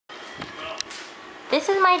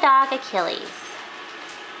This is my dog Achilles.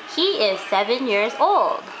 He is 7 years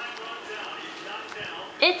old.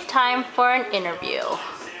 It's time for an interview.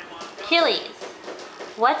 Achilles,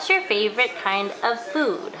 what's your favorite kind of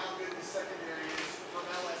food?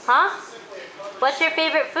 Huh? What's your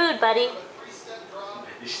favorite food, buddy?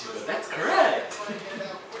 That's correct.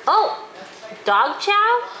 Oh, dog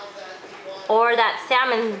chow? Or that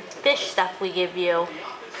salmon fish stuff we give you?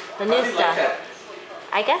 The new stuff. Like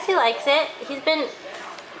I guess he likes it. He's been...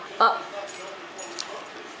 Oh.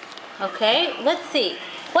 Okay, let's see.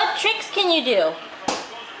 What tricks can you do?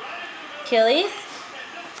 Achilles?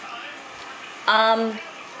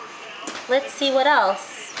 Let's see what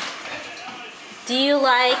else. Do you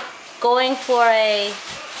like going for a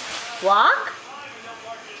walk?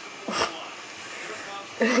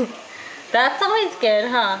 That's always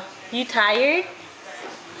good, huh? You tired?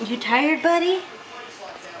 You tired, buddy?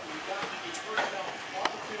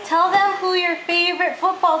 Tell them who your favorite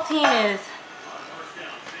football team is.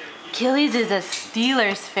 Achilles is a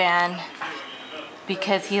Steelers fan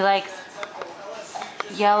because he likes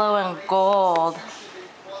yellow and gold.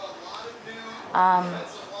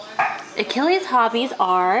 Achilles' hobbies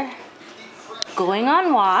are going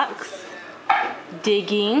on walks,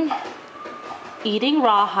 digging, eating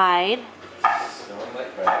rawhide,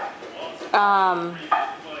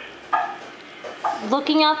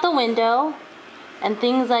 looking out the window, and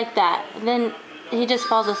things like that. And then he just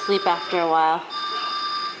falls asleep after a while.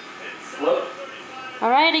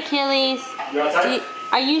 Alright, Achilles.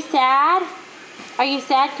 Are you sad? Are you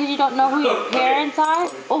sad because you don't know who your parents are?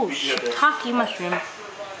 Oh, shiitake mushroom.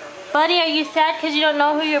 Buddy, are you sad because you don't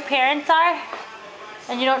know who your parents are?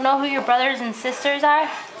 And you don't know who your brothers and sisters are?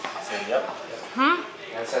 Say yep.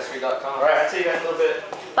 Ancestry.com. Alright, I'll see you guys in a little bit.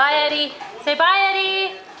 Bye, Eddie. Say bye,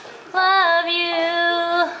 Eddie. Love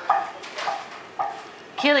you.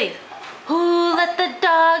 Achilles. Who let the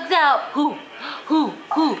dogs out? Who?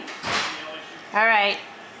 Alright.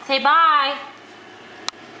 Say bye.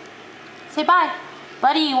 Say bye.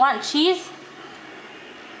 Buddy, you want cheese?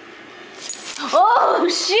 Oh,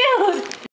 shoot!